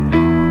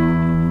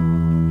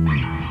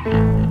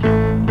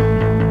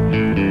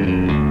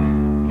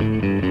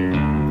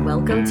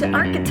to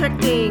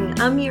Architecting.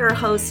 I'm your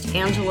host,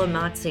 Angela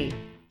Mazzi.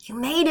 You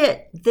made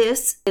it.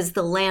 This is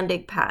the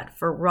landing pad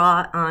for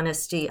raw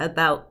honesty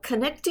about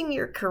connecting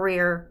your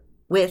career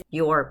with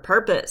your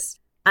purpose.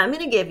 I'm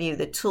going to give you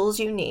the tools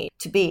you need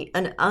to be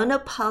an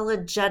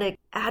unapologetic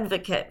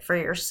advocate for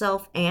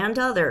yourself and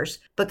others,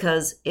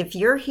 because if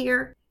you're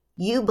here,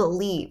 you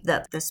believe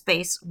that the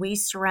space we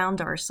surround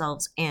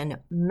ourselves in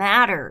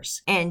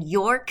matters, and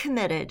you're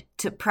committed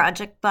to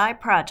project by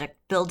project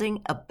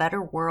building a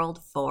better world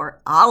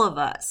for all of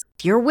us.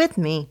 If you're with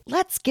me,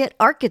 let's get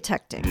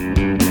architecting.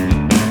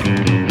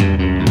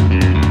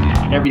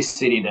 Every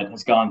city that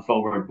has gone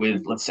forward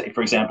with, let's say,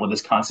 for example,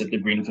 this concept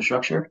of green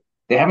infrastructure,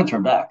 they haven't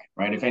turned back,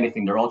 right? If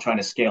anything, they're all trying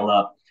to scale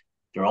up.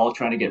 They're all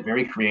trying to get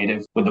very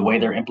creative with the way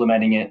they're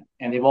implementing it,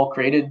 and they've all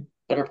created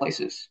better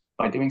places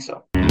by doing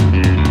so.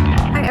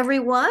 Hi,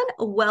 everyone.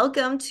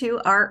 Welcome to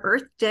our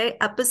Earth Day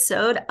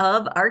episode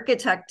of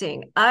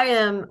Architecting. I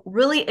am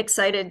really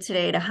excited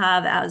today to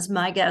have as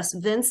my guest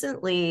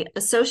Vincent Lee,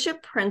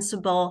 Associate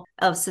Principal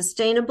of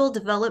Sustainable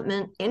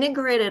Development,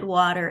 Integrated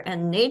Water,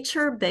 and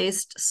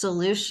Nature-Based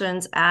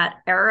Solutions at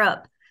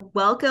Arup.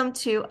 Welcome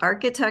to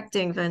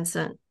Architecting,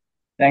 Vincent.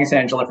 Thanks,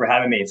 Angela, for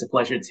having me. It's a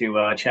pleasure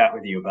to chat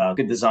with you about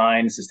good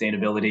design,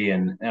 sustainability,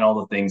 and all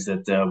the things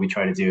that we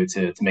try to do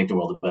to make the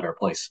world a better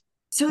place.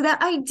 So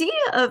the idea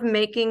of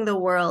making the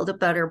world a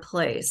better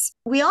place,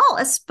 we all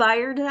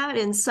aspire to that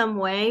in some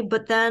way,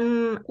 but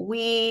then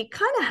we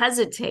kind of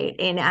hesitate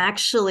in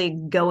actually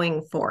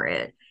going for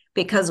it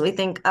because we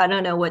think, I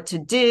don't know what to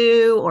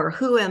do, or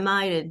who am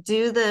I to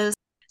do this?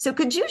 So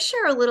could you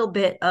share a little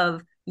bit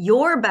of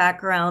your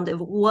background of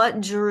what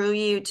drew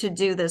you to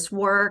do this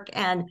work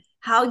and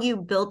how you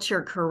built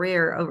your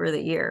career over the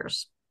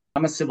years?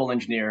 I'm a civil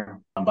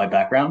engineer by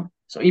background.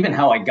 So even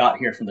how I got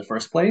here from the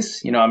first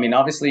place,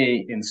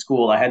 obviously in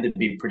school, I had to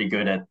be pretty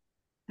good at,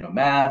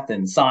 math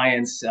and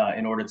science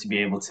in order to be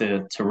able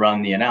to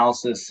run the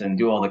analysis and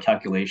do all the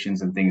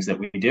calculations and things that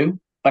we do.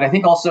 But I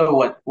think also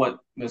what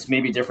was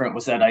maybe different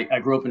was that I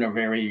grew up in a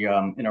very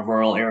in a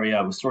rural area.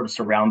 I was sort of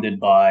surrounded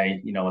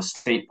by, a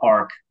state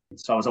park.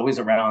 So I was always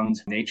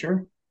around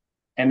nature.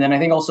 And then I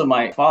think also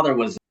my father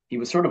he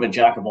was sort of a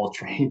jack of all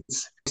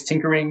trades. He was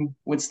tinkering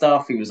with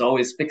stuff. He was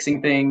always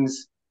fixing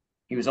things.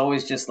 He was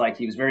always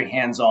he was very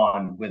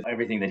hands-on with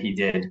everything that he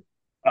did.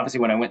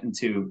 Obviously, when I went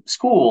into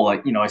school,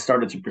 I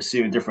started to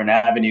pursue different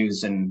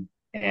avenues and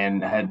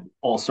had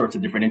all sorts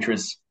of different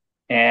interests.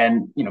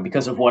 And,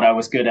 because of what I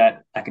was good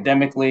at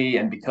academically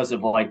and because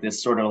of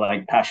this sort of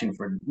passion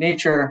for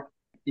nature,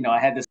 I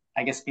had this,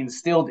 I guess,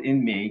 instilled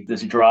in me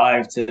this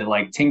drive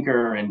to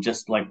tinker and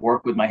just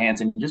work with my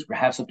hands and just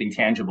have something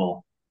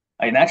tangible.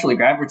 I naturally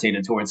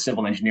gravitated towards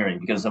civil engineering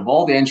because of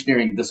all the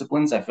engineering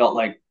disciplines. I felt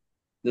like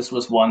this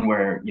was one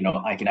where,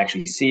 I could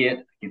actually see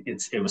it.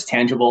 It was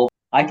tangible.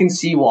 I can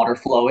see water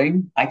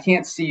flowing. I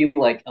can't see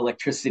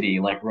electricity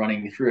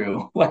running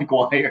through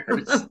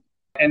wires.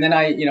 And then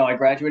I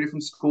graduated from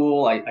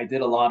school. I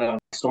did a lot of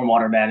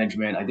stormwater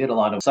management. I did a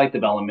lot of site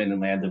development and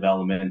land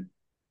development.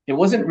 It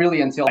wasn't really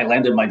until I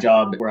landed my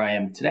job where I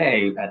am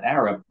today at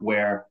Arup,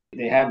 where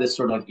they have this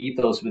sort of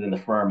ethos within the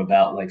firm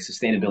about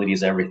sustainability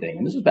is everything.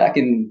 And this was back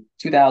in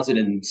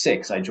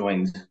 2006. I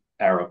joined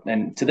Arup.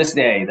 And to this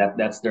day,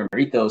 that's their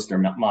ethos, their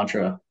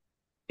mantra.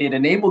 It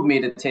enabled me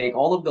to take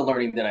all of the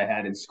learning that I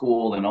had in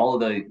school and all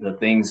of the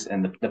things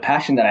and the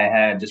passion that I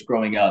had just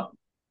growing up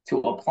to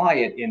apply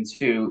it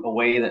into a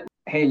way that,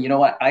 hey, you know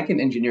what? I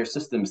can engineer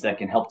systems that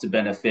can help to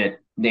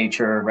benefit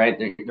nature, right?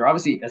 You're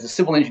obviously, as a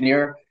civil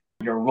engineer,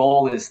 your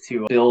role is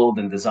to build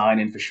and design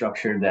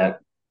infrastructure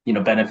that,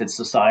 benefits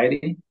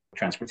society,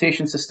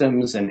 transportation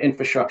systems and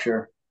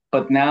infrastructure.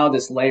 But now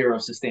this layer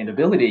of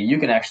sustainability, you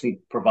can actually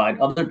provide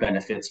other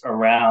benefits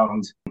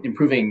around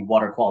improving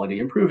water quality,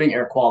 improving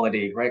air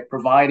quality, right?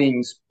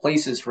 Providing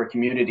places for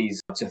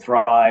communities to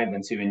thrive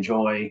and to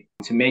enjoy,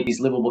 to make these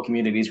livable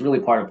communities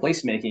really part of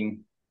placemaking.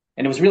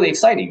 And it was really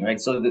exciting,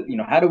 right? So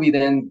that, how do we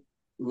then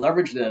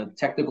leverage the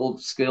technical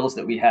skills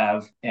that we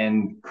have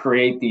and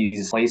create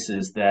these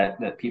places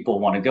that people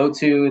want to go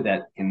to,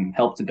 that can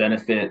help to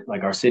benefit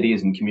our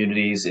cities and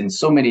communities in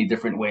so many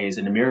different ways,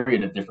 in a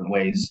myriad of different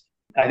ways.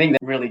 I think that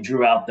really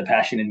drew out the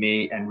passion in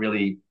me and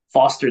really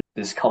fostered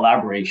this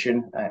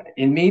collaboration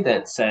in me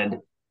that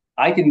said,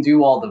 I can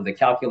do all of the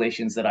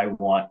calculations that I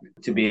want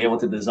to be able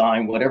to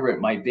design whatever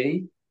it might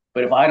be.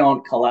 But if I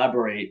don't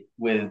collaborate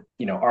with,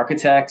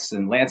 architects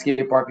and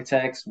landscape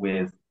architects,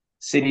 with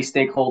city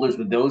stakeholders,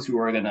 with those who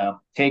are going to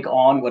take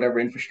on whatever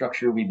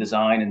infrastructure we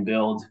design and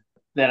build,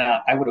 then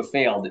I would have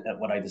failed at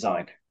what I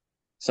designed.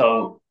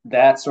 So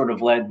that sort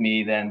of led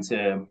me then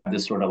to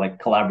this sort of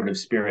collaborative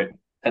spirit.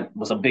 That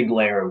was a big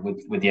layer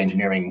with the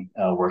engineering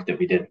work that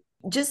we did.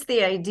 Just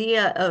the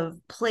idea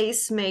of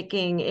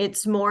placemaking,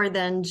 it's more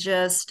than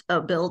just a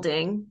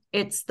building.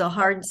 It's the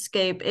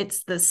hardscape,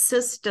 it's the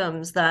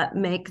systems that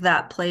make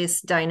that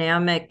place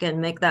dynamic and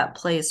make that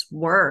place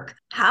work.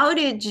 How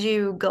did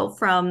you go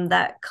from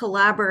that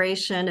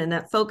collaboration and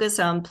that focus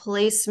on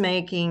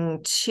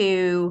placemaking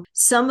to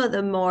some of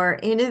the more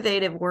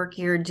innovative work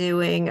you're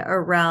doing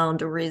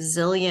around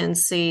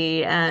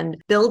resiliency and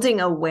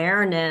building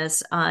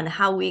awareness on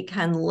how we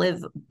can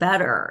live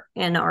better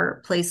in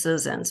our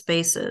places and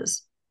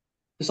spaces?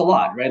 There's a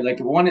lot, right? Like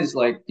one is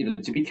like,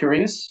 to be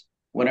curious.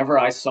 Whenever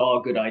I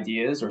saw good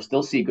ideas or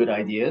still see good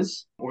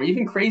ideas or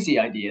even crazy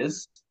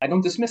ideas, I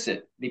don't dismiss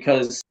it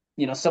because,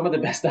 some of the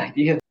best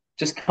ideas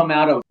just come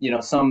out of,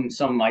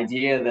 some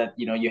idea that,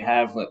 you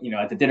have,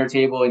 at the dinner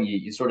table and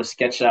you sort of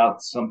sketch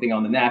out something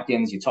on the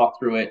napkins, you talk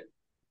through it.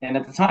 And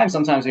at the time,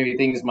 sometimes maybe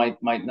things might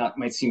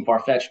seem far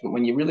fetched, but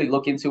when you really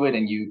look into it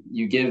and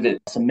you give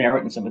it some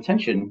merit and some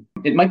attention,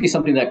 it might be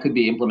something that could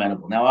be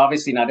implementable. Now,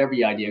 obviously, not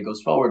every idea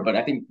goes forward, but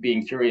I think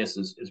being curious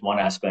is one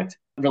aspect.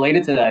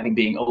 Related to that, I think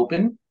being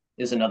open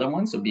is another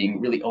one. So being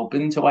really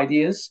open to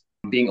ideas,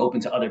 being open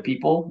to other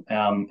people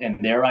and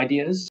their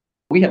ideas.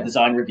 We have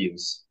design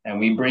reviews and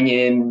we bring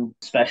in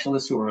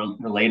specialists who are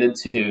related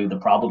to the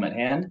problem at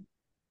hand.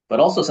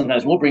 But also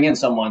sometimes we'll bring in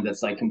someone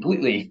that's like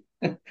completely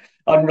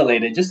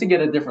unrelated just to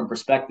get a different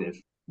perspective.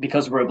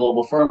 Because we're a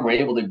global firm, we're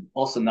able to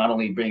also not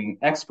only bring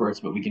experts,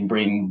 but we can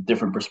bring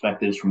different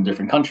perspectives from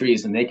different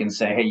countries, and they can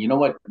say, hey, you know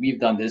what, we've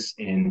done this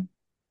in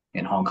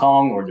Hong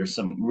Kong, or there's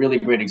some really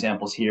great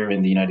examples here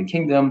in the United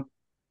Kingdom.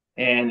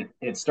 And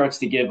it starts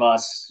to give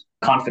us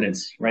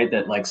confidence, right?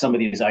 That like some of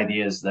these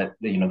ideas that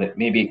that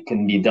maybe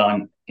can be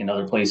done in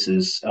other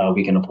places,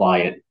 we can apply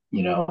it,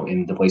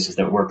 in the places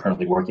that we're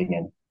currently working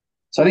in.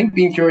 So I think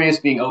being curious,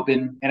 being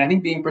open, and I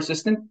think being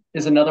persistent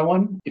is another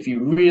one. If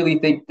you really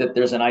think that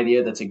there's an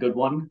idea that's a good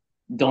one,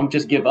 don't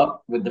just give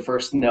up with the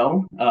first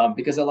no,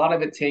 because a lot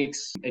of it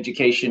takes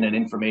education and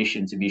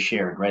information to be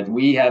shared, right?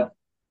 We have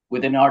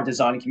within our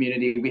design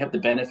community, we have the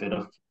benefit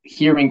of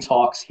hearing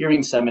talks,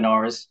 hearing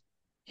seminars,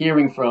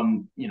 hearing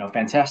from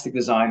fantastic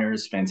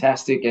designers,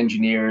 fantastic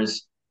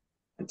engineers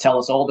that tell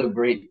us all the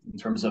great in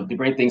terms of the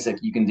great things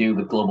that you can do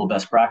with global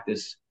best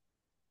practice,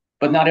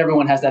 but not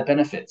everyone has that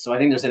benefit. So I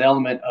think there's an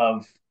element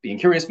of being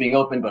curious, being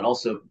open, but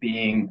also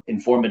being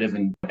informative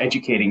and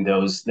educating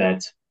those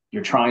that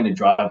you're trying to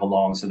drive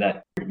along so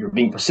that you're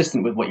being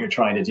persistent with what you're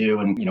trying to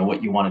do and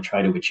what you want to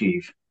try to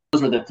achieve.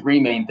 Those were the three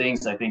main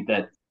things I think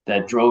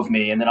that drove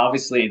me. And then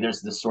obviously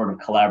there's this sort of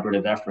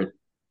collaborative effort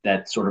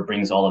that sort of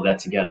brings all of that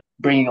together,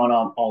 bringing on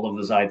all of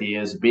those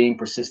ideas, being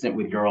persistent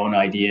with your own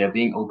idea,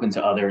 being open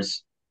to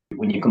others.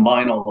 When you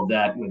combine all of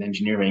that with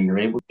engineering, you're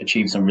able to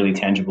achieve some really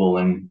tangible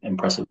and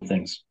impressive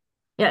things.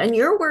 Yeah, and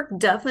your work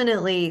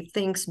definitely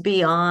thinks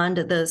beyond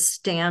the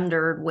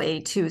standard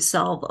way to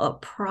solve a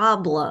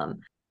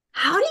problem.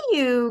 How do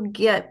you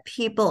get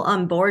people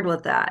on board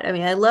with that? I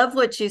mean, I love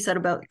what you said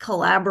about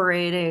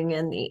collaborating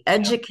and the Yeah.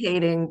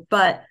 educating,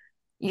 but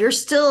you're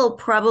still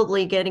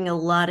probably getting a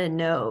lot of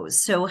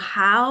no's. So,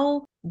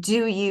 how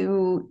do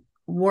you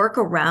work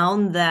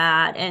around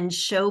that and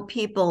show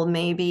people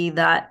maybe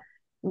that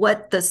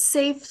what the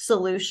safe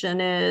solution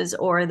is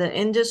or the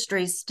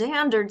industry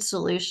standard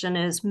solution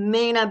is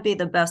may not be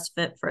the best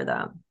fit for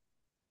them?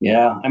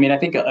 Yeah, I mean, I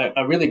think a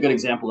really good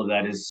example of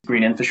that is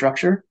green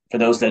infrastructure. For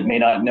those that may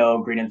not know,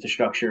 green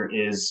infrastructure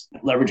is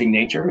leveraging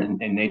nature and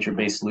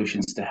nature-based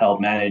solutions to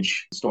help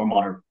manage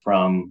stormwater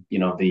from,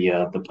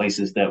 the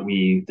places that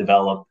we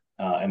develop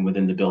and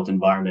within the built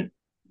environment.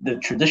 The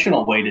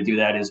traditional way to do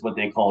that is what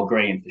they call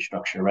gray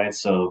infrastructure, right?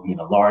 So,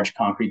 large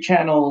concrete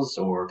channels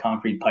or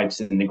concrete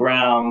pipes in the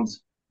ground,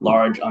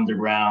 large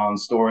underground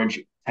storage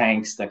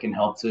tanks that can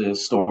help to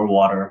store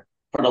water.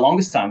 For the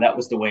longest time, that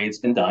was the way it's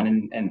been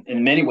done. And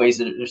in many ways,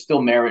 there's still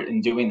merit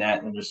in doing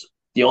that. And there's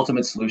the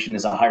ultimate solution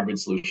is a hybrid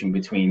solution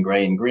between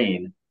gray and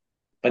green.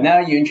 But now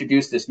you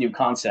introduce this new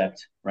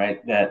concept, right,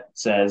 that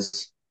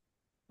says,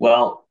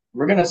 well,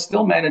 we're going to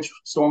still manage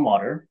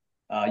stormwater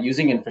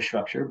using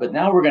infrastructure, but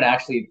now we're going to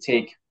actually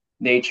take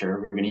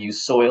nature. We're going to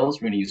use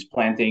soils. We're going to use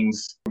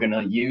plantings. We're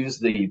going to use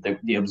the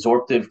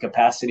absorptive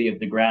capacity of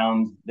the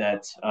ground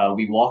that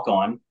we walk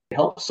on to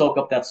help soak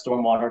up that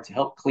stormwater, to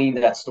help clean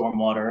that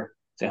stormwater,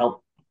 to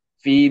help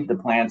feed the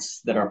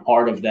plants that are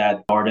part of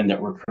that garden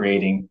that we're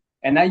creating.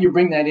 And now you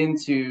bring that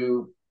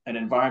into an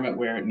environment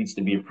where it needs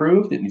to be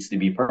approved, it needs to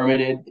be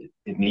permitted,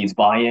 it needs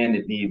buy-in,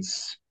 it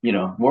needs,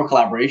 more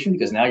collaboration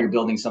because now you're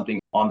building something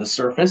on the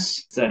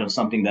surface instead of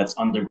something that's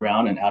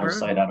underground and out of Sure.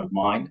 sight, out of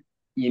mind.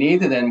 You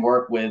need to then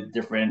work with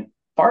different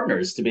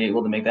partners to be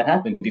able to make that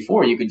happen.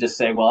 Before you could just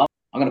say, well,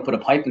 I'm going to put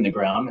a pipe in the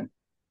ground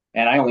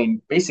and I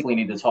only basically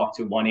need to talk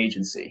to one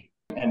agency.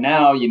 And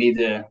now you need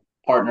to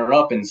partner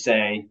up and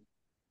say,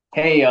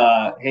 hey,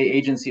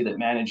 agency that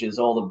manages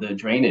all of the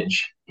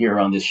drainage here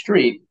on this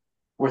street,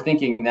 we're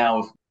thinking now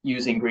of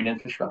using green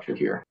infrastructure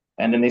here.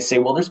 And then they say,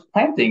 well, there's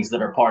plantings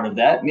that are part of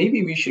that.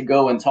 Maybe we should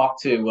go and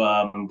talk to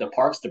the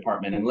parks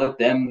department and let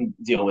them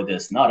deal with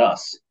this, not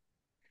us.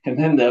 And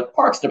then the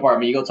parks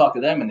department, you go talk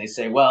to them and they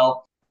say,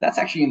 well, that's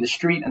actually in the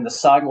street and the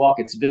sidewalk,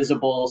 it's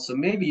visible. So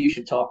maybe you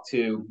should talk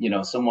to,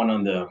 someone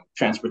on the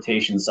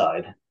transportation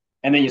side.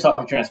 And then you talk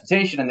to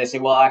transportation and they say,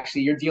 well,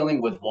 actually, you're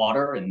dealing with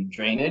water and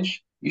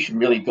drainage. you should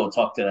really go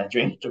talk to that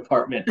drainage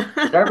department.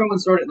 So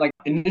everyone's sort of like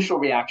initial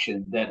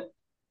reaction that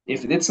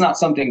if it's not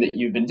something that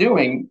you've been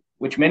doing,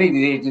 which many of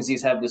the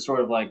agencies have this sort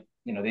of like,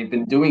 they've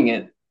been doing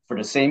it for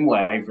the same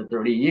way for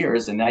 30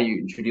 years, and now you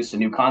introduce a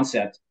new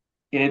concept.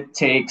 It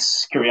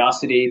takes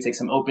curiosity, it takes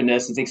some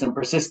openness, it takes some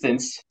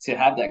persistence to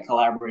have that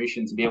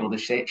collaboration to be able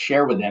to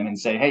share with them and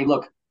say, hey,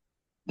 look,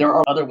 there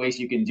are other ways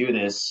you can do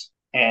this,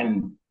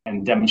 and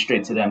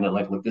demonstrate to them that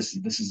like, look, this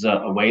is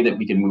a way that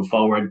we can move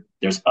forward.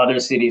 There's other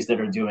cities that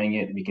are doing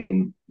it. We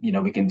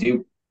can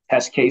do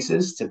test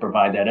cases to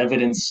provide that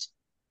evidence,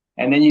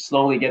 and then you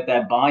slowly get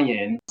that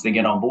buy-in to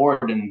get on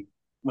board. And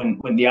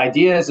when the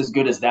idea is as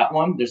good as that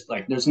one,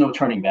 there's no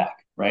turning back,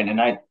 right? And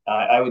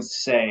I would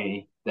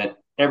say that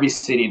every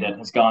city that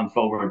has gone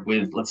forward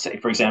with, let's say,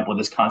 for example,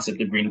 this concept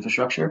of green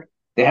infrastructure,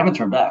 they haven't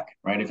turned back,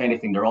 right? If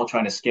anything, they're all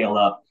trying to scale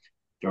up.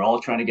 They're all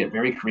trying to get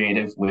very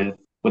creative with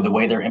the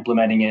way they're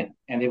implementing it,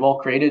 and they've all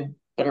created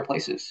better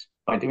places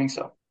by doing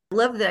so. I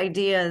love the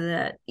idea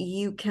that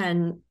you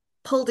can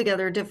pull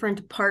together different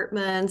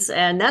departments,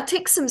 and that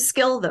takes some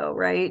skill though,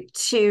 right?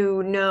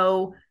 To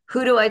know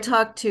who do I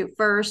talk to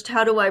first?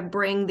 How do I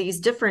bring these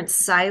different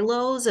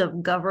silos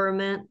of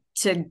government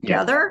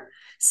together? Yeah.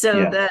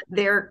 So that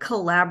they're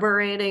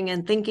collaborating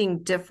and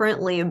thinking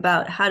differently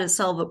about how to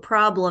solve a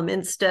problem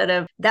instead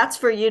of that's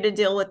for you to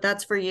deal with,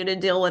 that's for you to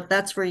deal with,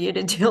 that's for you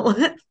to deal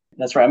with.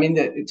 That's right. I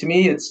mean, to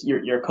me, it's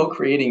you're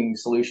co-creating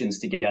solutions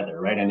together,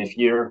 right? And if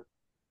you're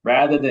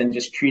rather than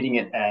just treating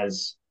it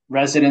as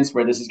residents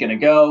where this is going to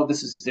go,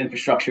 this is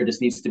infrastructure, this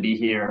needs to be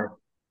here,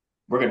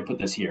 we're going to put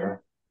this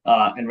here,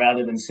 and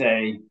rather than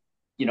say,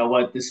 you know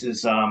what, this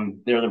is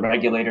they're the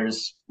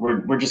regulators.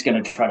 We're just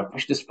going to try to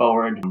push this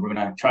forward. We're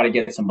going to try to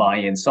get some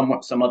buy-in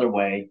some other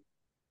way.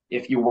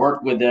 If you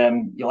work with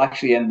them, you'll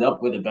actually end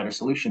up with a better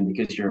solution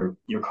because you're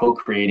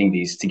co-creating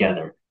these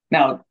together.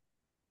 Now,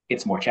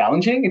 it's more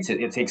challenging.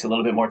 It takes a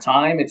little bit more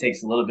time. It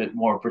takes a little bit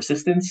more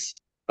persistence.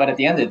 But at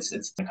the end, it's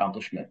an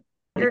accomplishment.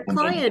 Your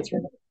client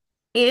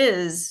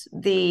is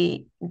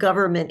the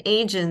government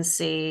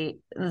agency.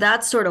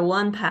 That's sort of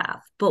one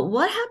path. But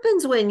what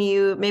happens when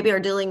you maybe are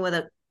dealing with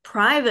a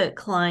private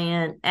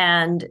client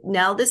and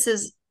now this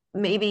is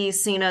maybe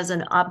seen as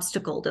an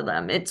obstacle to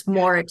them? It's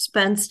more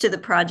expense to the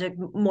project,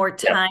 more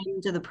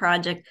time to the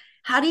project.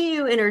 How do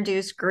you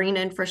introduce green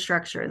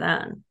infrastructure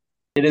then?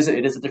 It is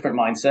a different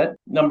mindset.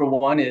 Number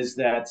one is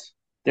that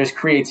there's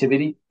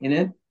creativity in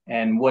it,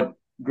 and what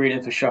green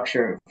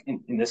infrastructure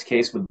in this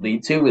case would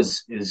lead to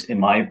is in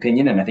my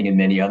opinion, and I think in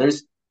many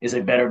others, is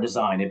a better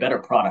design, a better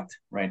product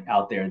right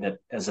out there that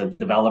as a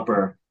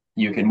developer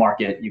you can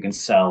market, you can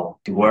sell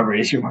to whoever it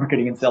is you're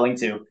marketing and selling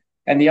to.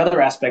 And the other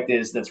aspect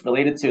is that's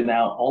related to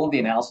now all of the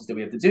analysis that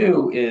we have to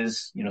do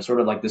is sort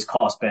of like this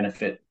cost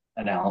benefit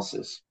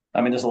analysis.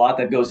 I mean, there's a lot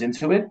that goes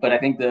into it, but I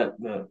think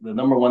the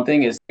number one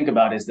thing is think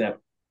about is that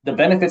the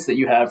benefits that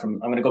you have from,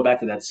 I'm going to go back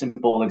to that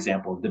simple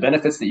example. The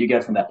benefits that you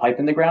get from that pipe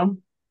in the ground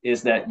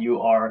is that you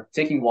are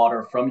taking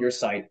water from your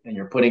site and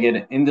you're putting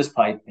it in this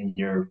pipe and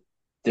you're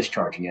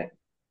discharging it.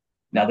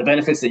 Now, the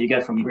benefits that you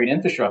get from green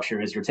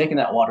infrastructure is you're taking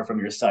that water from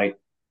your site,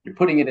 you're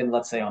putting it in,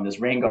 let's say, on this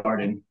rain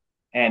garden,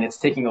 and it's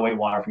taking away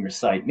water from your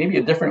site, maybe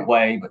a different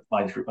way, but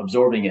by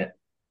absorbing it.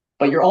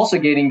 But you're also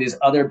getting these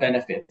other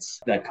benefits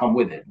that come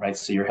with it, right?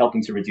 So you're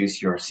helping to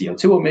reduce your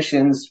CO2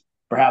 emissions.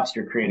 Perhaps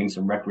you're creating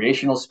some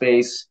recreational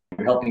space.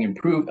 You're helping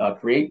improve,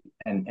 create,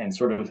 and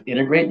sort of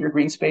integrate your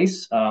green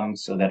space.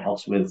 So that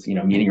helps with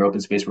meeting your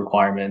open space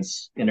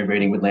requirements,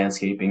 integrating with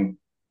landscaping,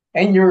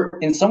 and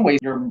in some ways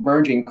you're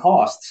merging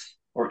costs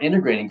or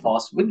integrating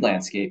costs with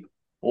landscape.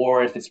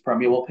 Or if it's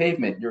permeable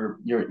pavement,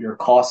 your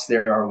costs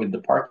there are with the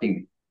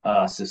parking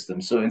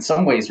system. So in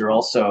some ways you're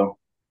also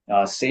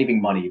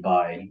saving money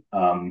by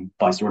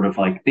sort of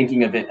like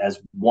thinking of it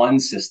as one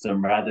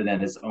system rather than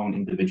its own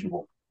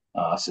individual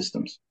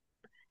systems.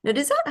 Now,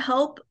 does that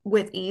help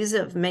with ease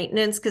of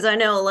maintenance? Because I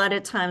know a lot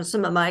of times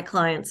some of my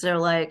clients are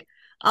like,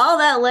 all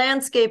that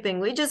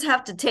landscaping, we just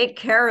have to take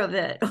care of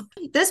it.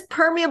 This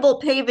permeable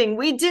paving,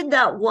 we did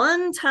that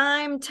one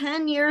time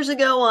 10 years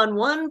ago on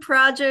one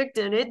project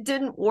and it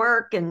didn't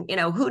work. And,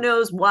 who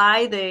knows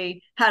why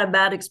they had a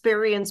bad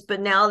experience,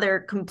 but now they're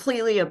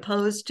completely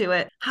opposed to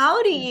it.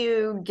 How do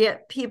you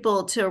get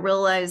people to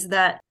realize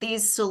that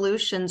these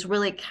solutions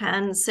really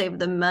can save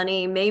them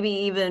money, maybe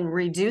even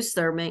reduce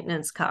their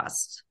maintenance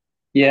costs?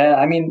 Yeah,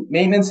 I mean,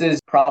 maintenance is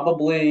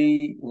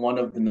probably one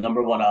of the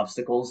number one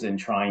obstacles in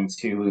trying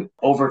to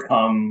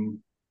overcome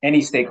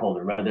any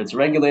stakeholder, whether it's a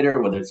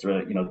regulator, whether it's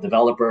a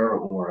developer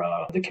or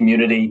the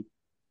community.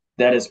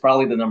 That is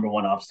probably the number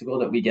one obstacle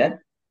that we get.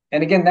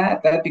 And again,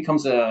 that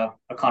becomes a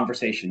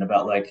conversation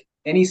about like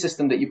any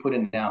system that you put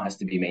in now has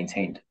to be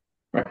maintained,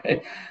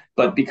 right?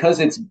 But because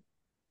it's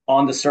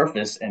on the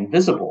surface and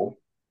visible,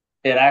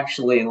 it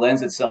actually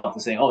lends itself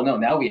to saying, oh, no,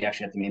 now we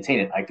actually have to maintain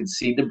it. I can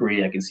see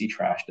debris, I can see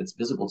trash that's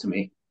visible to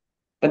me.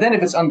 But then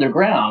if it's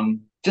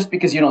underground, just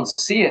because you don't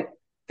see it,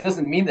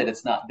 doesn't mean that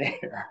it's not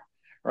there,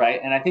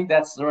 right? And I think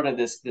that's sort of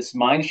this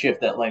mind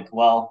shift that like,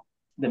 well,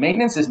 the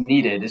maintenance is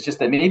needed. It's just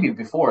that maybe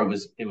before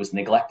it was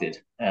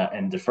neglected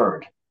and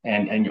deferred.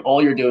 and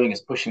all you're doing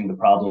is pushing the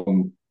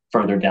problem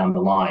further down the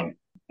line.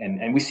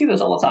 And we see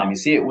this all the time. You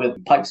see it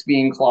with pipes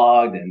being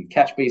clogged and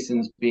catch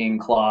basins being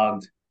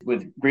clogged.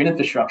 With great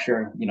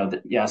infrastructure,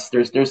 yes,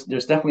 there's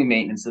definitely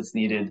maintenance that's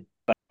needed,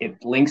 but it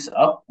links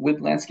up with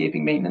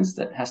landscaping maintenance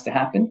that has to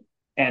happen,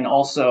 and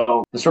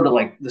also the sort of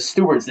like the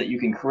stewards that you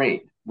can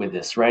create with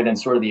this, right? And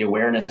sort of the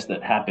awareness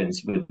that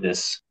happens with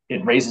this.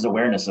 It raises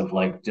awareness of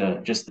like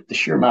just the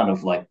sheer amount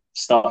of like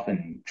stuff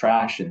and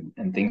trash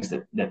and things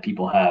that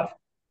people have.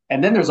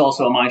 And then there's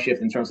also a mind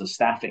shift in terms of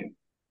staffing.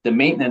 The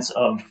maintenance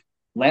of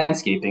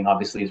landscaping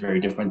obviously is very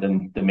different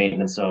than the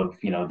maintenance of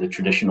the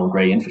traditional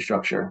gray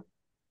infrastructure.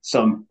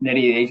 So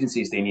many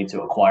agencies, they need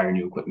to acquire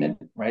new equipment,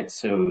 right?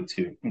 So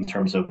to in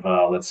terms of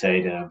let's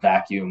say to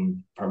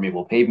vacuum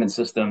permeable pavement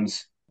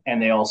systems, and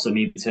they also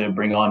need to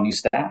bring on new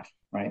staff,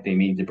 right? They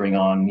need to bring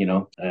on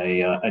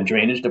a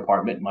drainage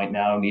department might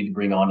now need to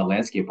bring on a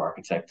landscape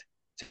architect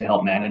to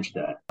help manage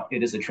that.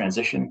 It is a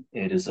transition.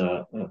 It is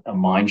a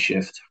mind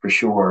shift for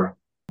sure,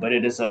 but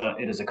it is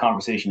a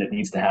conversation that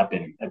needs to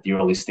happen at the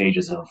early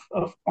stages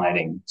of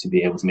planning to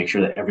be able to make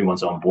sure that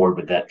everyone's on board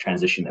with that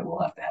transition that will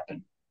have to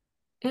happen.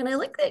 And I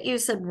like that you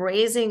said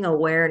raising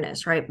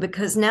awareness, right?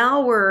 Because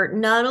now we're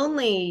not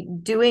only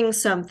doing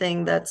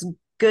something that's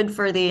good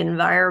for the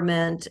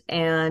environment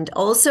and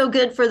also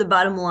good for the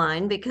bottom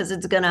line because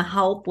it's going to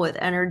help with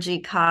energy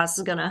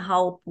costs, going to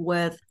help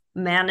with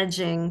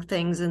managing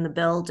things in the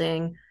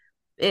building.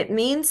 It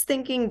means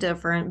thinking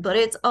different, but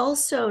it's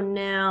also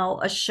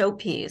now a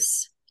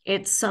showpiece.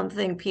 It's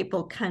something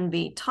people can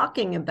be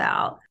talking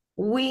about.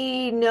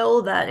 We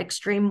know that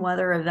extreme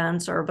weather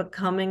events are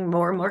becoming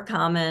more and more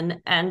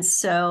common. And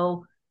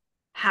so,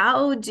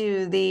 how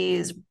do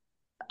these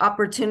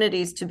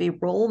opportunities to be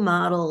role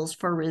models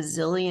for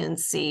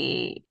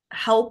resiliency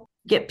help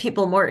get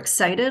people more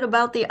excited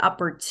about the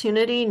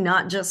opportunity,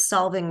 not just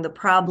solving the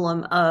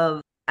problem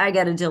of, I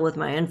got to deal with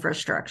my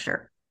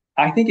infrastructure?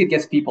 I think it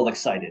gets people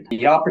excited.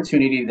 The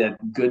opportunity that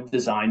good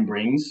design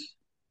brings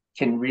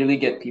can really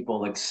get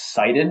people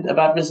excited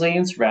about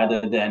resilience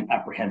rather than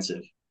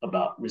apprehensive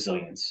about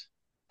resilience.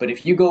 But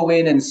if you go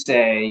in and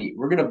say,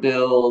 we're going to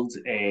build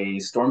a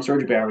storm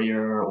surge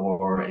barrier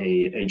or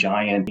a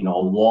giant, a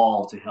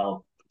wall to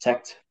help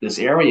protect this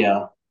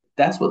area,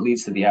 that's what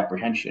leads to the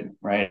apprehension,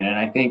 right? And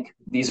I think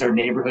these are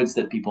neighborhoods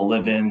that people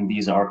live in.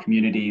 These are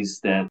communities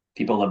that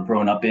people have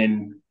grown up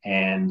in.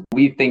 And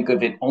we think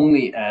of it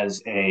only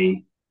as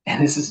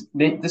and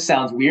this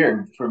sounds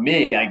weird for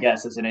me, I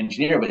guess, as an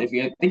engineer, but if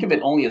you think of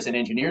it only as an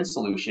engineered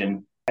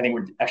solution, I think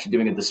we're actually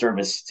doing a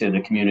disservice to the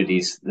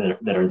communities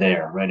that are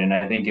there, right? And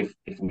I think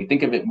if we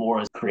think of it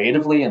more as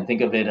creatively and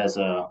think of it as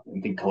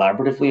and think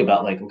collaboratively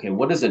about like, okay,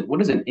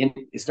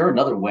 is there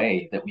another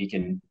way that we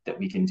can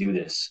do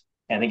this?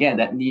 And again,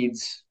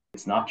 it's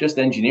not just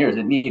engineers,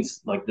 it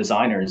needs like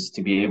designers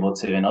to be able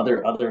to, and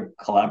other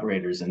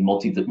collaborators and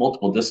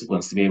multiple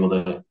disciplines to be able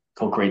to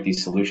co-create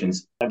these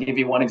solutions. I'll give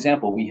you one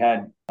example. We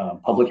had a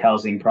public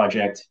housing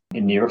project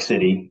in New York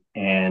City,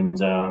 and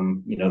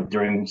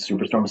during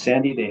Superstorm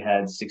Sandy, they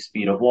had 6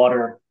 feet of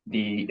water.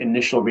 The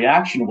initial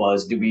reaction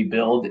was, do we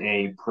build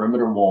a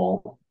perimeter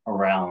wall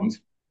around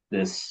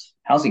this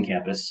housing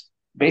campus?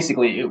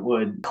 Basically, it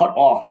would cut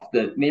off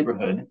the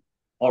neighborhood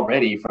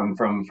already from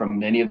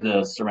many of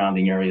the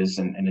surrounding areas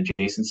and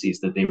adjacencies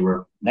that they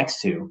were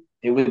next to.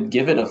 It would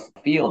give it a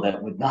feel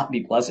that would not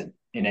be pleasant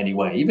in any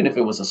way. Even if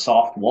it was a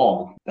soft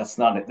wall, that's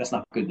not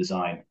good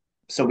design.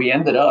 So we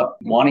ended up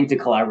wanting to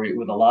collaborate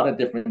with a lot of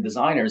different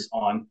designers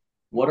on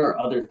what are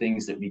other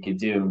things that we could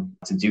do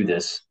to do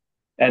this.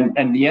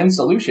 And the end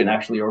solution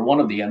actually, or one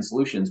of the end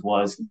solutions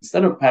was,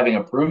 instead of having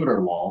a perimeter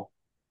wall,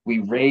 we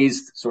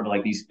raised sort of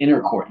like these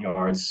inner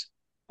courtyards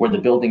where the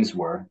buildings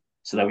were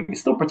so that we can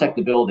still protect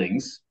the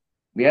buildings.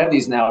 We have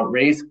these now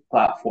raised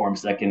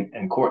platforms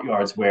and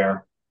courtyards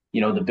where,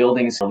 the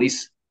buildings, at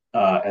least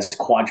as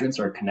quadrants,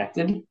 are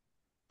connected.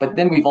 But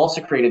then we've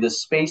also created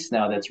this space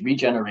now that's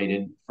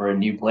regenerated for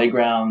new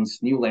playgrounds,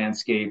 new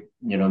landscape,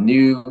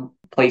 new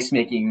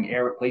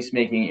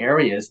placemaking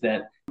areas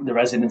that the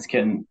residents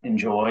can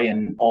enjoy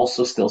and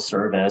also still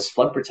serve as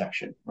flood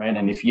protection, right?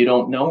 And if you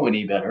don't know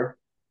any better,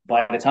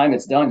 by the time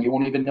it's done, you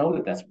won't even know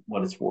that that's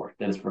what it's for.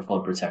 That is for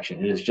flood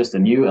protection. It is just a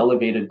new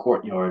elevated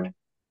courtyard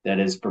that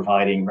is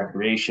providing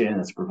recreation,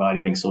 that's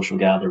providing social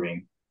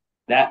gathering.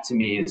 That to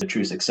me is a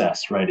true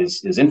success, right?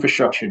 Is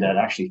infrastructure that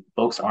actually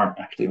folks aren't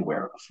actually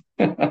aware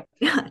of.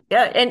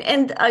 Yeah,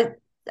 and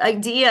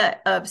idea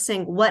of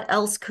saying what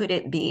else could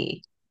it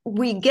be?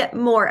 We get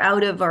more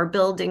out of our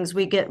buildings,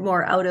 we get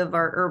more out of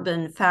our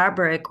urban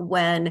fabric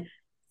when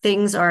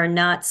things are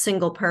not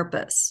single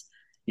purpose.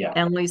 Yeah.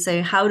 And we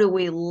say, how do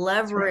we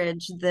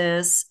leverage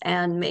this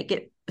and make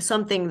it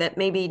something that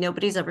maybe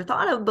nobody's ever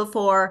thought of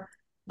before,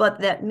 but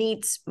that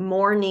meets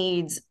more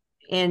needs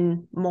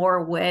in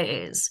more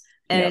ways?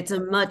 And it's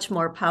a much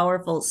more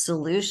powerful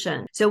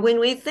solution. So when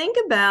we think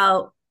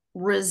about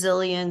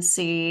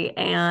resiliency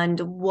and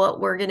what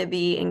we're going to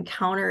be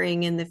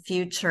encountering in the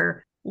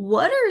future,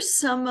 what are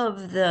some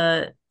of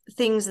the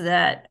things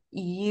that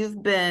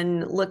you've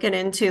been looking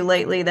into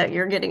lately that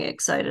you're getting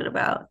excited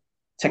about?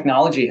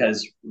 technology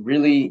has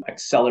really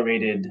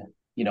accelerated,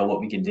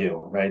 what we can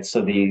do, right?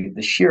 So the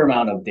sheer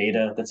amount of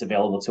data that's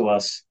available to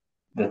us,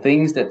 the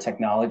things that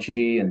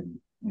technology and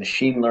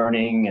machine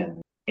learning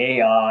and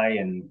AI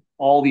and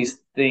all these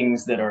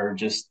things that are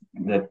just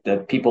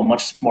that people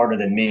much smarter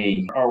than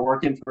me are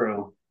working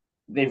through,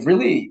 they've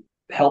really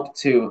helped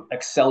to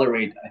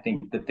accelerate, I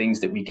think, the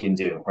things that we can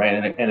do,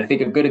 right? And I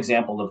think a good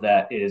example of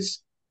that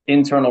is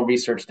internal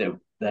research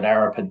that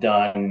Arab had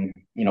done,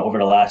 over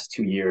the last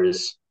 2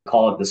 years.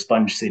 Call it the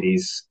Sponge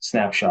Cities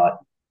snapshot.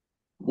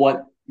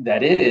 What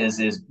that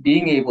is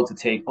being able to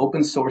take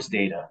open source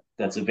data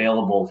that's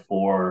available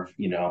for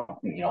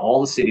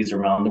all the cities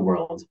around the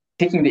world,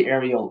 taking the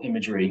aerial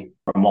imagery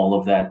from all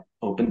of that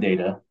open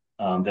data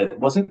that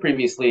wasn't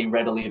previously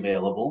readily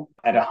available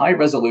at a high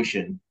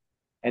resolution,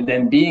 and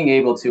then being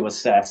able to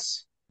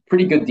assess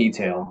pretty good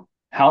detail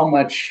how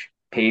much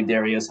paved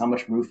areas, how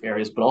much roof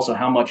areas, but also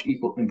how much,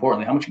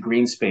 importantly, how much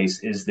green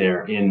space is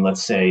there in,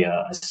 let's say,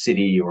 a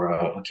city or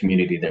a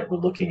community that we're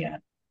looking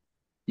at.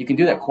 You can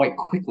do that quite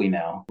quickly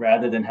now,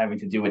 rather than having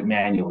to do it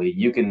manually.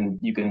 You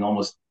can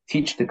almost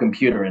teach the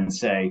computer and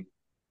say,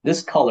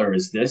 this color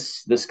is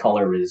this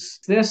color is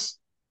this,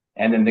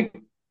 and then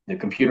the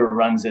computer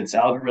runs its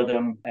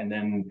algorithm, and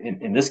then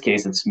in this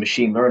case, it's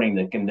machine learning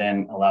that can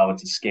then allow it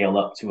to scale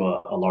up to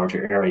a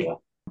larger area.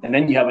 And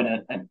then you have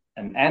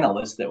an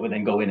analyst that would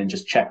then go in and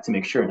just check to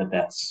make sure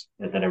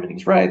that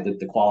everything's right, that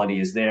the quality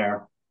is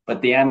there.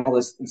 But the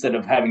analyst, instead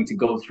of having to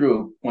go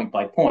through point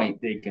by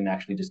point, they can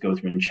actually just go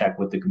through and check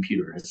what the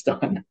computer has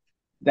done.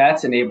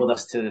 That's enabled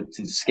us to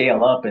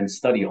scale up and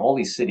study all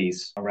these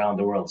cities around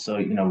the world. So,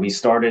 we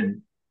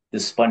started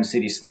this Sponge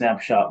City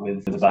snapshot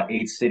with about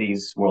 8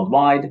 cities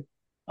worldwide.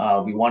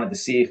 We wanted to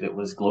see if it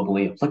was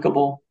globally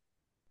applicable.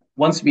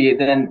 Once we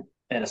then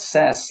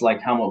assess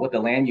like what the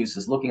land use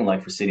is looking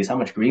like for cities, how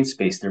much green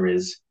space there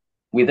is,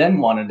 we then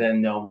wanted to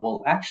know,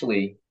 well,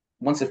 actually,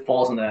 once it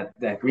falls in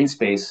that green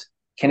space,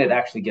 can it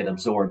actually get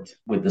absorbed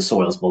with the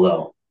soils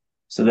below?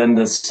 So then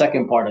the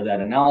second part of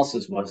that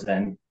analysis was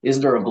then, is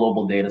there a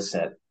global data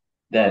set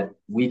that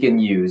we can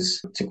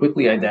use to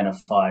quickly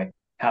identify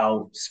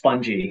how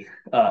spongy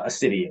a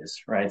city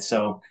is, right?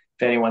 So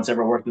if anyone's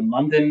ever worked in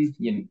London,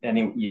 you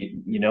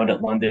know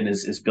that London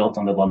is built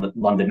on the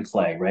London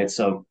clay, right?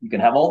 So you can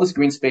have all this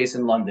green space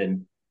in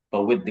London,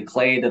 but with the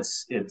clay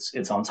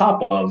it's on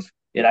top of,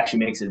 it actually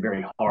makes it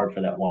very hard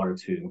for that water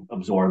to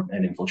absorb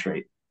and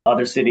infiltrate.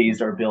 Other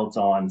cities are built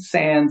on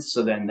sand,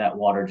 so then that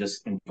water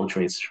just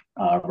infiltrates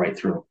right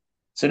through.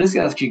 So this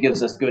actually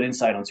gives us good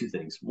insight on two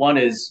things. One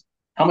is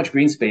how much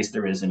green space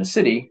there is in a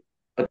city,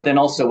 but then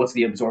also what's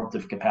the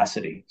absorptive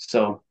capacity.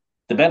 So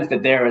the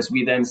benefit there is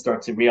we then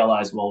start to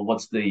realize, well,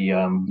 what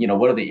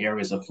are the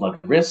areas of flood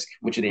risk?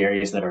 Which are the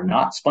areas that are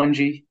not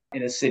spongy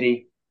in a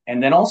city?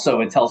 And then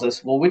also it tells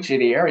us, well, which of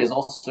the areas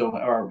also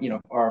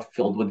are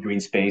filled with green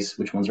space,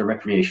 which ones are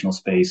recreational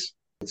space.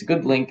 It's a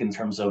good link in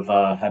terms of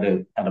how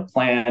to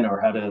plan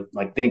or how to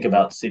think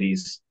about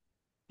cities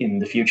in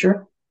the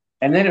future.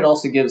 And then it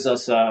also gives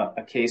us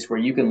a case where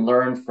you can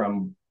learn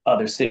from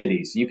other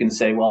cities. You can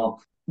say,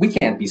 well, we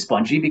can't be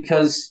spongy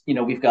because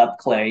we've got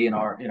clay in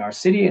our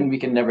city and we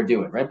can never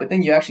do it, right? But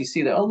then you actually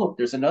see that, oh look,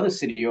 there's another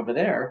city over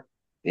there.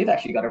 They've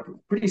actually got a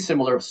pretty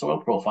similar soil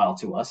profile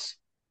to us,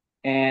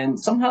 and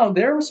somehow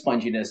their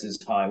sponginess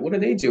is high. What are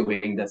they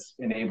doing that's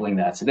enabling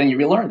that? So then you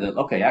learn that,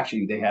 okay,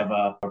 actually they have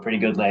a pretty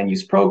good land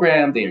use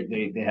program.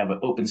 They have an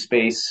open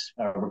space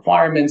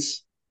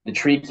requirements. The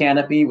tree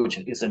canopy, which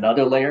is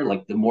another layer,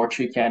 like the more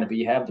tree canopy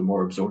you have, the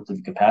more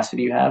absorptive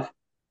capacity you have.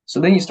 So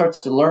then you start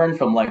to learn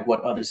from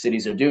what other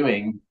cities are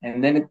doing,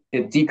 and then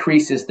it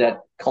decreases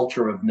that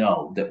culture of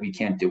no, that we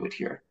can't do it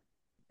here.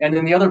 And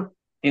then the other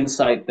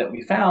insight that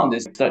we found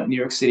is that New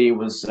York City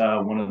was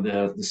one of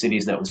the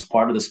cities that was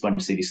part of the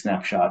Sponge City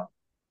snapshot.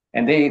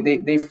 And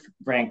they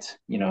ranked,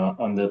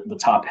 on the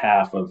top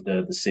half of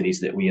the cities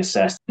that we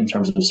assessed in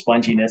terms of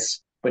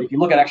sponginess. But if you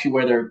look at actually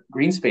where their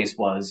green space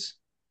was,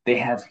 they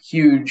have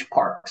huge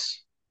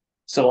parks.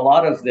 So a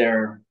lot of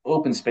their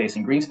open space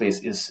and green space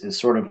is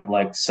sort of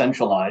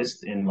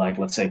centralized in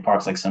let's say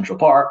parks like Central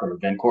Park or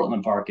Van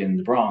Cortlandt Park in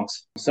the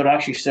Bronx. So it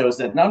actually shows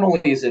that not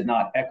only is it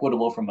not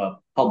equitable from a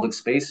public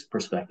space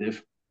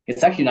perspective,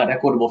 it's actually not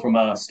equitable from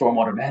a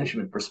stormwater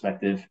management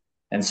perspective.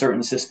 And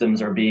certain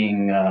systems are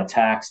being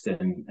taxed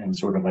and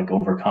sort of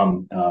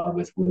overcome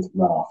with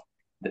runoff.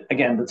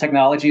 Again, the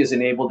technology has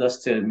enabled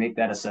us to make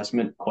that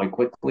assessment quite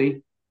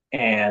quickly,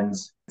 and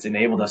it's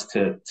enabled us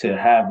to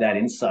have that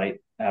insight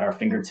at our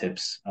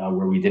fingertips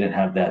where we didn't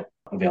have that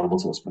available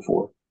to us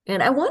before.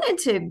 And I wanted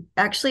to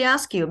actually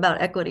ask you about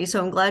equity.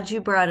 So I'm glad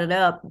you brought it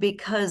up,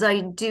 because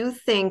I do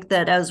think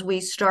that as we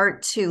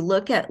start to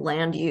look at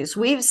land use,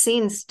 we've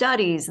seen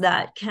studies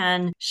that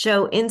can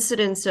show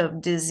incidence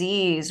of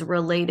disease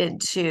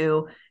related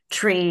to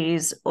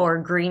trees or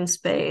green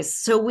space.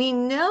 So we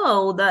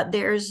know that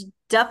there's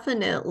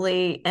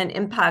definitely an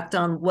impact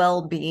on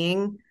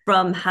well-being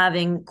from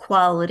having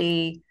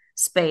quality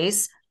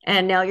space.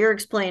 And now you're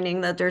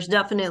explaining that there's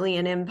definitely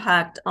an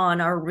impact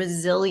on our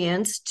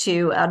resilience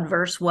to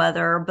adverse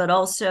weather, but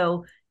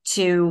also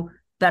to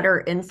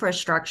better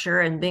infrastructure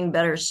and being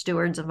better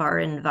stewards of our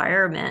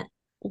environment.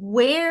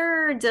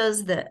 Where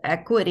does the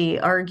equity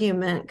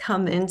argument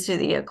come into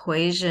the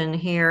equation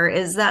here?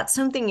 Is that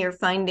something you're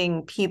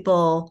finding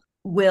people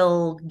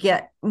will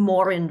get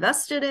more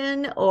invested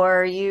in,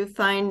 or are you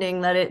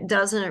finding that it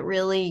doesn't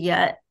really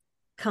yet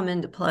come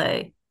into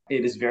play?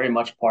 It is very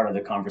much part of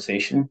the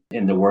conversation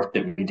in the work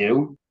that we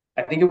do.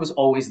 I think it was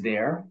always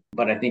there,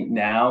 but I think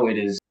now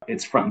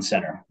it's front and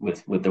center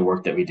with the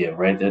work that we do,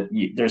 right?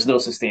 There's no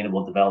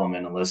sustainable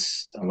development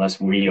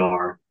unless we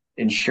are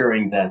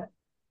ensuring that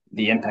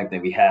the impact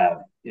that we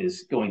have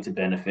is going to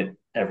benefit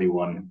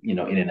everyone, in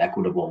an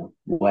equitable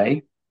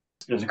way.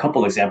 There's a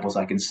couple examples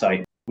I can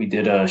cite. We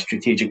did a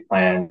strategic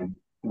plan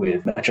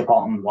with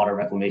Metropolitan Water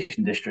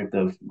Reclamation District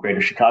of Greater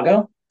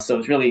Chicago. So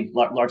it's really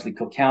largely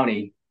Cook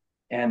County.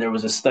 And there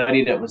was a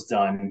study that was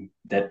done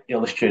that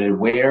illustrated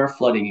where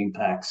flooding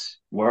impacts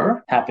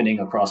were happening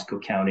across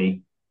Cook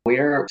County,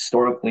 where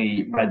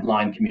historically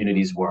redlined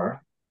communities were,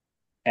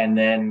 and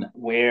then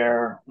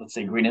where, let's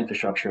say, green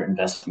infrastructure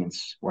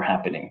investments were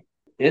happening.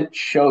 It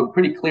showed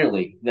pretty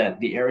clearly that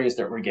the areas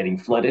that were getting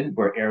flooded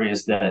were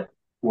areas that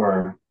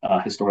were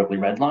historically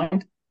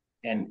redlined,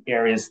 and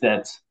areas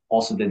that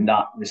also did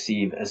not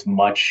receive as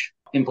much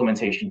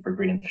implementation for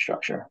green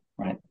infrastructure,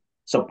 right?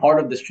 So part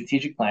of the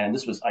strategic plan, and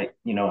this was, I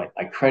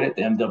credit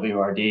the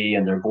MWRD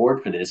and their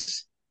board for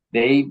this.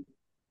 They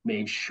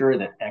made sure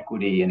that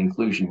equity and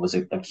inclusion was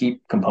a key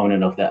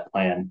component of that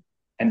plan.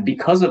 And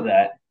because of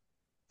that,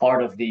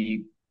 part of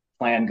the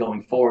plan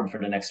going forward for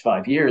the next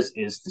 5 years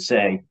is to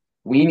say,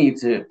 we need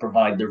to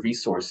provide the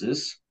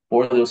resources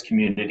for those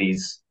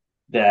communities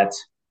that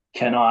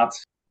cannot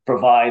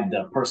provide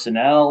the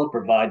personnel,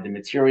 provide the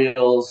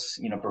materials,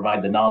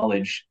 provide the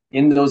knowledge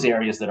in those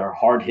areas that are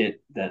hard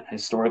hit, that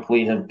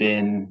historically have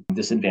been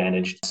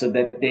disadvantaged, so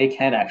that they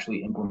can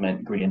actually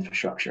implement green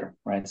infrastructure,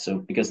 right? So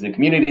because the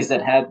communities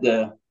that had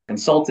the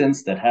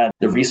consultants, that had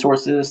the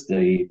resources,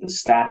 the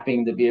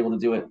staffing to be able to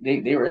do it,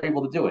 they were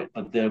able to do it.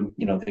 But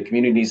the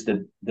communities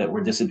that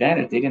were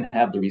disadvantaged, they didn't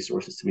have the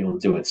resources to be able to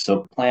do it.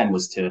 So the plan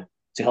was to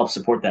help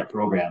support that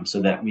program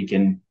so that we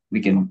can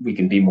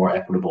be more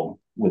equitable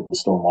with the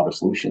stormwater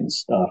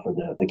solutions for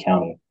the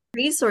county.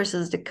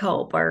 Resources to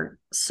cope are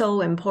so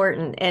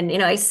important. And,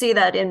 I see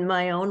that in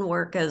my own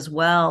work as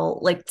well.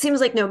 Like, it seems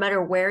like no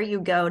matter where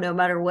you go, no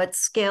matter what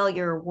scale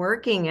you're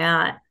working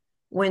at,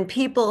 when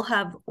people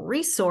have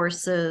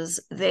resources,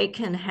 they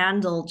can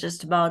handle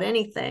just about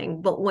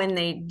anything. But when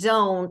they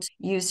don't,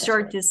 you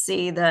start to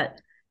see that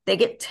they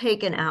get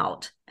taken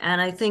out. And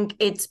I think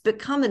it's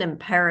become an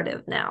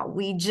imperative now.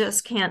 We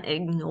just can't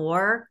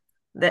ignore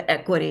the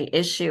equity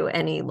issue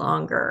any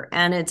longer.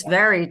 And it's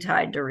very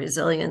tied to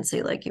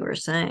resiliency, like you were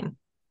saying.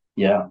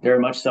 Yeah, very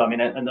much so. I mean,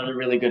 another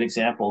really good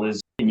example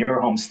is in your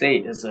home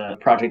state is a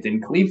project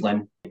in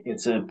Cleveland.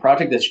 It's a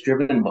project that's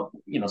driven,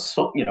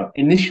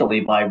 initially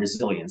by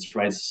resilience,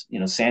 right?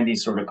 Sandy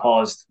sort of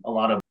caused a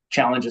lot of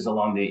challenges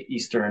along the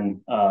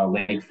eastern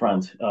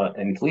lakefront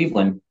in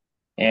Cleveland.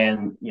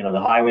 And, the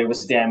highway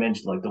was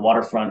damaged, like the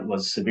waterfront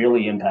was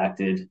severely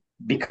impacted.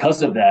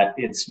 Because of that,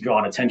 it's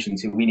drawn attention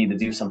to, we need to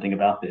do something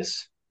about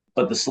this.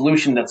 But the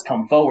solution that's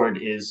come forward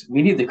is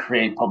we need to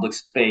create public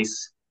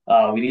space.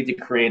 We need to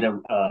create a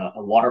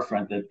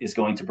waterfront that is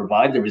going to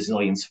provide the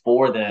resilience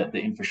for the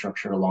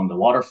infrastructure along the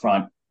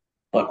waterfront,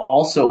 but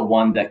also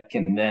one that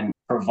can then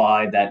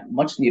provide that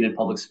much needed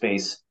public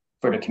space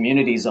for the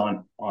communities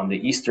on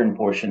the eastern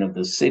portion of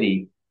the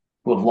city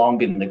who have long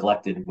been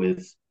neglected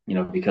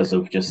because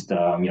of just,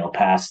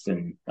 past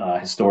and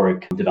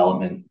historic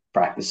development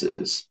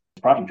practices.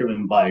 Project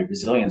driven by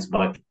resilience,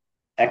 but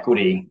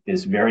equity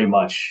is very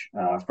much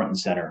front and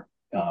center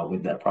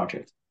with that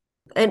project.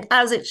 And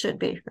as it should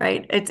be,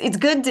 right? It's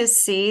good to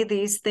see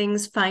these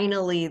things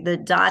finally, the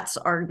dots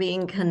are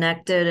being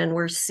connected and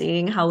we're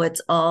seeing how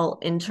it's all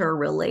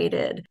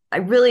interrelated. I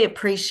really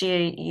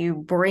appreciate you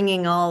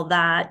bringing all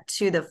that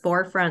to the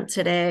forefront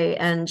today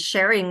and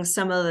sharing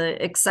some of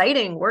the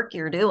exciting work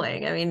you're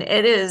doing. I mean,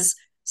 it is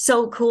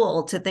so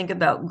cool to think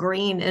about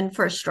green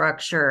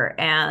infrastructure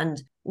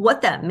and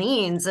what that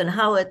means and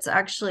how it's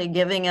actually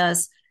giving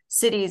us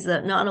cities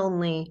that not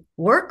only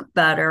work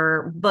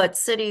better, but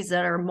cities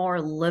that are more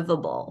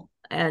livable,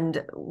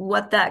 and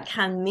what that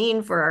can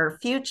mean for our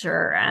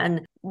future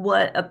and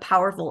what a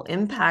powerful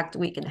impact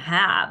we can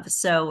have.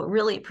 So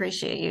really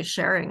appreciate you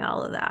sharing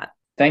all of that.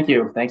 Thank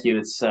you.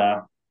 It's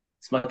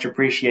much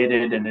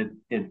appreciated. And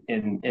it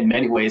in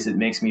many ways, it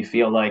makes me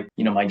feel like,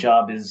 my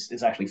job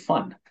is actually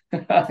fun.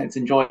 It's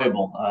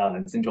enjoyable.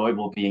 It's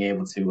enjoyable being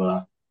able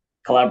to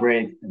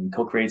collaborate and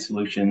co-create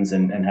solutions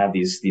and have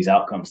these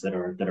outcomes that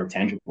are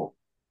tangible.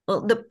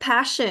 Well, the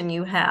passion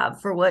you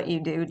have for what you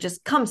do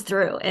just comes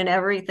through in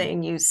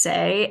everything you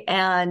say.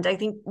 And I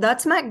think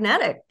that's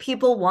magnetic.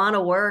 People want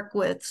to work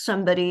with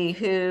somebody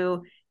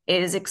who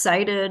is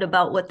excited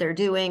about what they're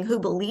doing, who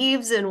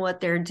believes in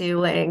what they're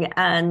doing.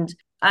 And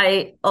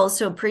I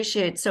also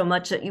appreciate so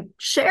much that you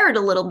shared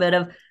a little bit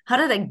of how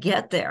did I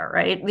get there,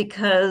 right?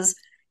 Because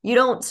You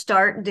don't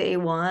start day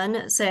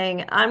one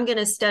saying, I'm going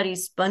to study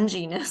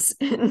sponginess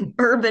in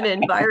urban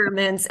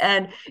environments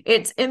and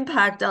its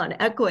impact on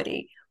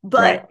equity.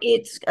 But Right.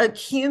 it's a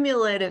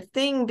cumulative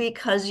thing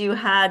because you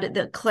had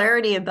the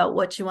clarity about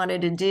what you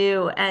wanted to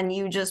do and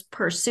you just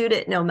pursued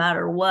it no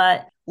matter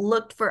what,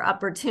 looked for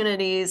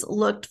opportunities,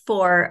 looked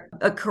for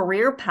a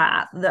career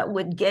path that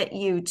would get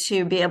you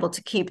to be able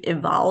to keep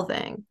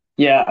evolving.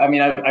 Yeah, I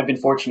mean, I've been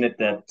fortunate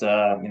that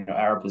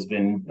Arab has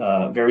been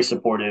very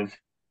supportive.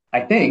 I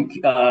think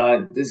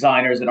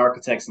designers and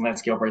architects and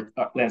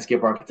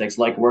landscape architects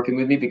like working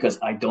with me because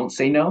I don't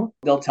say no.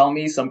 They'll tell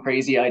me some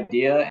crazy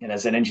idea, and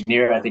as an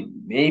engineer, I think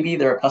maybe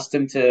they're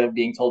accustomed to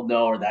being told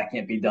no or that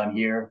can't be done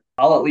here.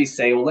 I'll at least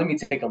say, well, let me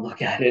take a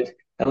look at it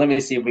and let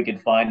me see if we can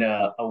find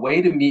a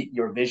way to meet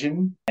your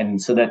vision,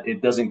 and so that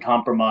it doesn't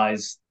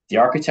compromise the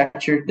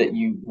architecture that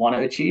you want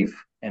to achieve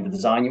and the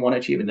design you want to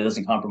achieve, and it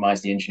doesn't compromise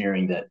the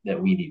engineering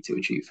that we need to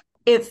achieve.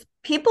 If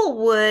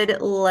people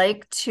would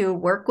like to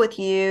work with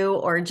you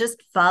or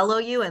just follow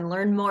you and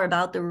learn more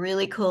about the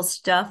really cool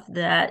stuff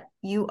that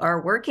you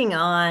are working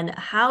on,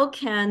 how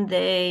can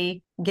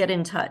they get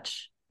in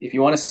touch? If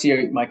you want to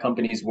see my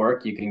company's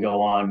work, you can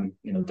go on,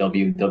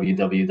 www.arup.com.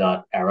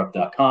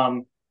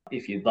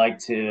 If you'd like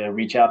to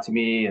reach out to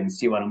me and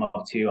see what I'm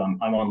up to,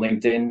 I'm on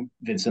LinkedIn,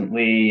 Vincent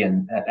Lee,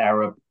 and at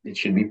Arup. It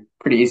should be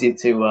pretty easy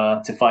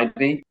to find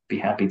me. Be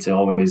happy to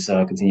always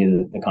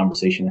continue the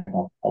conversation and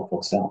help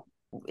folks out.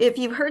 If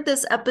you've heard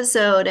this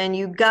episode and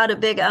you got a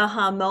big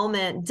aha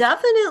moment,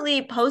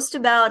 definitely post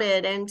about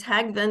it and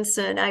tag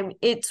Vincent.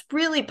 It's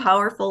really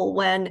powerful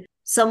when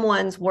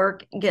someone's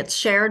work gets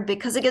shared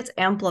because it gets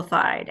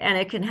amplified and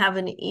it can have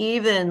an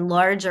even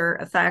larger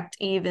effect,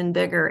 even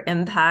bigger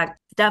impact.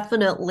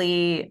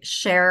 Definitely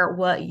share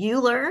what you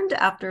learned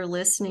after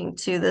listening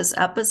to this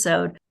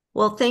episode.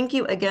 Well, thank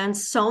you again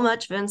so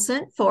much,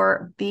 Vincent,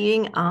 for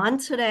being on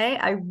today.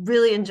 I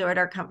really enjoyed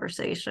our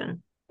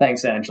conversation.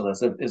 Thanks, Angela.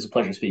 It's a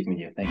pleasure speaking with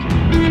you. Thank you.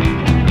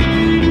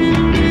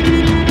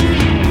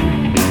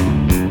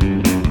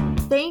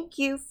 Thank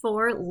you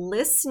for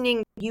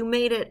listening. You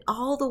made it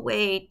all the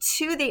way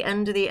to the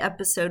end of the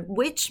episode,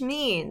 which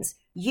means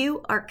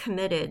you are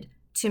committed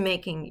to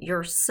making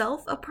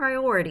yourself a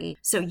priority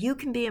so you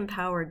can be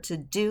empowered to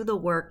do the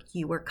work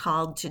you were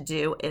called to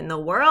do in the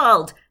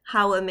world.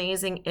 How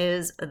amazing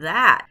is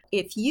that?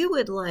 If you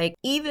would like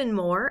even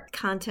more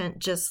content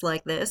just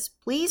like this,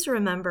 please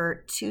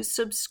remember to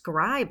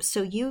subscribe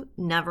so you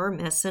never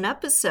miss an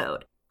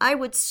episode. I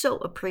would so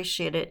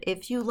appreciate it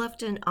if you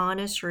left an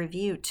honest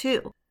review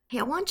too. Hey,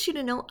 I want you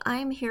to know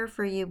I'm here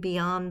for you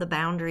beyond the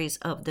boundaries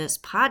of this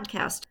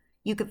podcast.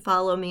 You can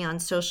follow me on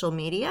social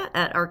media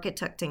at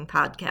Architecting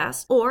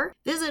Podcast or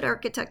visit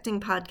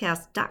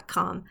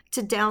architectingpodcast.com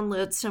to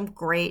download some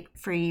great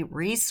free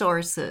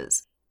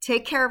resources.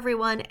 Take care,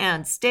 everyone,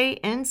 and stay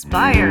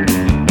inspired.